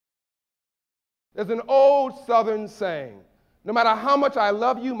There's an old Southern saying, no matter how much I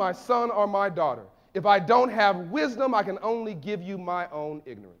love you, my son or my daughter, if I don't have wisdom, I can only give you my own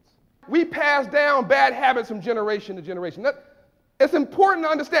ignorance. We pass down bad habits from generation to generation. It's important to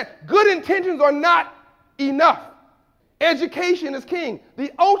understand, good intentions are not enough. Education is king.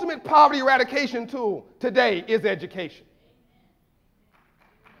 The ultimate poverty eradication tool today is education.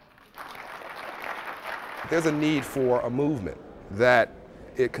 There's a need for a movement that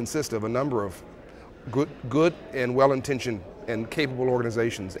it consists of a number of good and well-intentioned and capable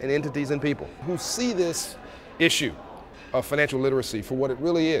organizations and entities and people who see this issue of financial literacy for what it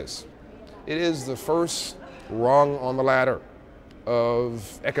really is. It is the first rung on the ladder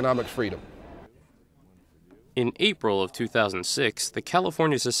of economic freedom. In April of 2006, the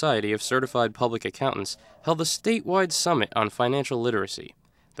California Society of Certified Public Accountants held a statewide summit on financial literacy.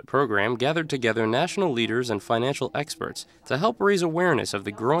 The program gathered together national leaders and financial experts to help raise awareness of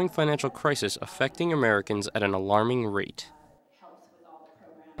the growing financial crisis affecting Americans at an alarming rate.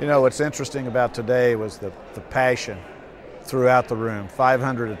 You know, what's interesting about today was the passion throughout the room.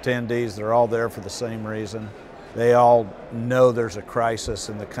 500 attendees, they're all there for the same reason. They all know there's a crisis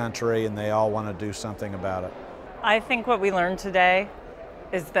in the country and they all want to do something about it. I think what we learned today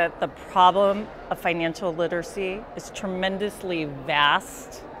is that the problem of financial literacy is tremendously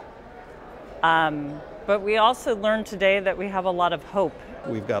vast. But we also learned today that we have a lot of hope.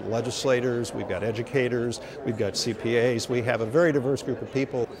 We've got legislators, we've got educators, we've got CPAs, we have a very diverse group of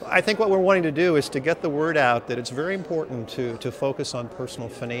people. I think what we're wanting to do is to get the word out that it's very important to focus on personal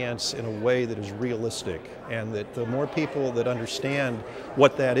finance in a way that is realistic, and that the more people that understand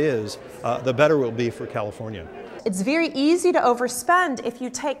what that is, the better it will be for California. It's very easy to overspend if you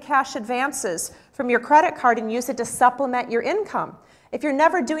take cash advances from your credit card and use it to supplement your income. If you're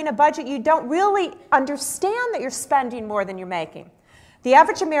never doing a budget, you don't really understand that you're spending more than you're making. The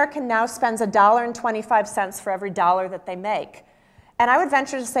average American now spends $1.25 for every dollar that they make. And I would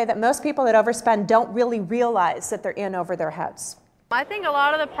venture to say that most people that overspend don't really realize that they're in over their heads. I think a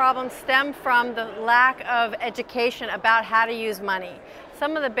lot of the problems stem from the lack of education about how to use money.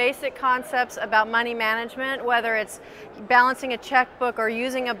 Some of the basic concepts about money management, whether it's balancing a checkbook or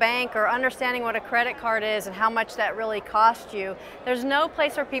using a bank or understanding what a credit card is and how much that really costs you, there's no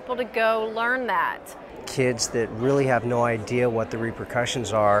place for people to go learn that. Kids that really have no idea what the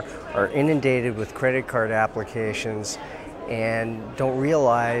repercussions are inundated with credit card applications and don't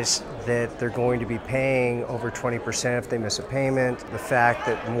realize that they're going to be paying over 20% if they miss a payment. The fact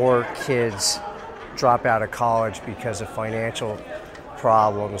that more kids drop out of college because of financial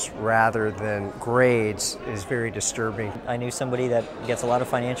problems rather than grades is very disturbing. I knew somebody that gets a lot of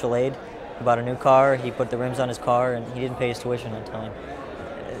financial aid. He bought a new car, he put the rims on his car, and he didn't pay his tuition on time.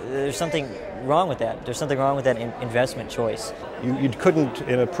 There's something wrong with that. There's something wrong with that investment choice. You couldn't,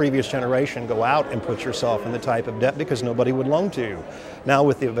 in a previous generation, go out and put yourself in the type of debt because nobody would loan to you. Now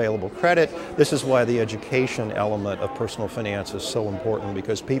with the available credit, this is why the education element of personal finance is so important,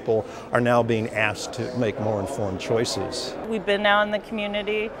 because people are now being asked to make more informed choices. We've been out in the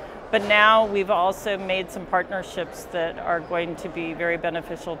community, but now we've also made some partnerships that are going to be very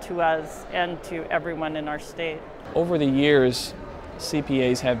beneficial to us and to everyone in our state. Over the years,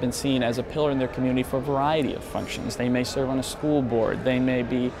 CPAs have been seen as a pillar in their community for a variety of functions. They may serve on a school board, they may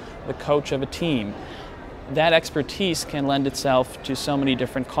be the coach of a team. That expertise can lend itself to so many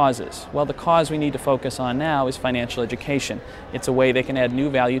different causes. Well, the cause we need to focus on now is financial education. It's a way they can add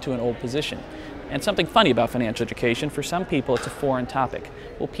new value to an old position. And something funny about financial education, for some people it's a foreign topic.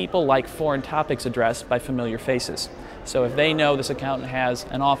 Well, people like foreign topics addressed by familiar faces. So if they know this accountant has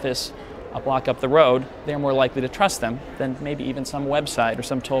an office a block up the road, they're more likely to trust them than maybe even some website or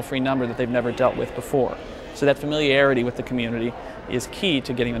some toll-free number that they've never dealt with before. So that familiarity with the community is key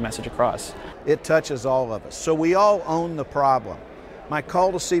to getting the message across. It touches all of us. So we all own the problem. My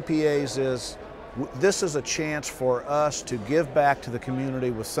call to CPAs is, this is a chance for us to give back to the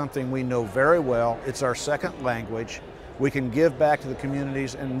community with something we know very well. It's our second language. We can give back to the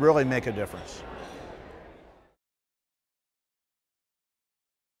communities and really make a difference.